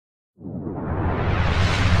Hi,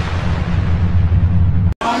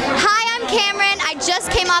 I'm Camryn. I just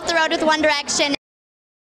came off the road with One Direction.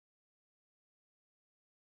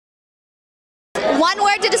 One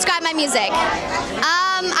word to describe my music.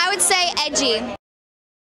 I would say edgy.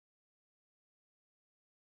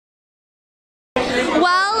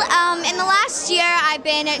 Well, in the last year I've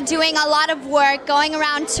been doing a lot of work, going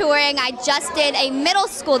around touring. I just did a middle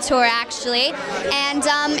school tour actually, and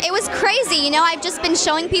it was crazy. You know, I've just been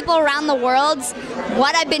showing people around the world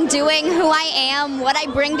what I've been doing, who I am, what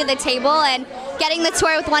I bring to the table, and getting the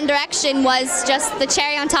tour with One Direction was just the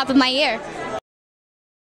cherry on top of my year.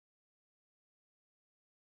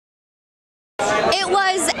 It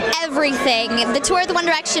was everything. The tour with One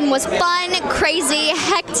Direction was fun, crazy,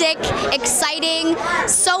 hectic, exciting,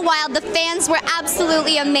 so wild. The fans were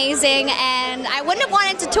absolutely amazing, and I wouldn't have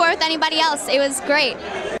wanted to tour with anybody else. It was great.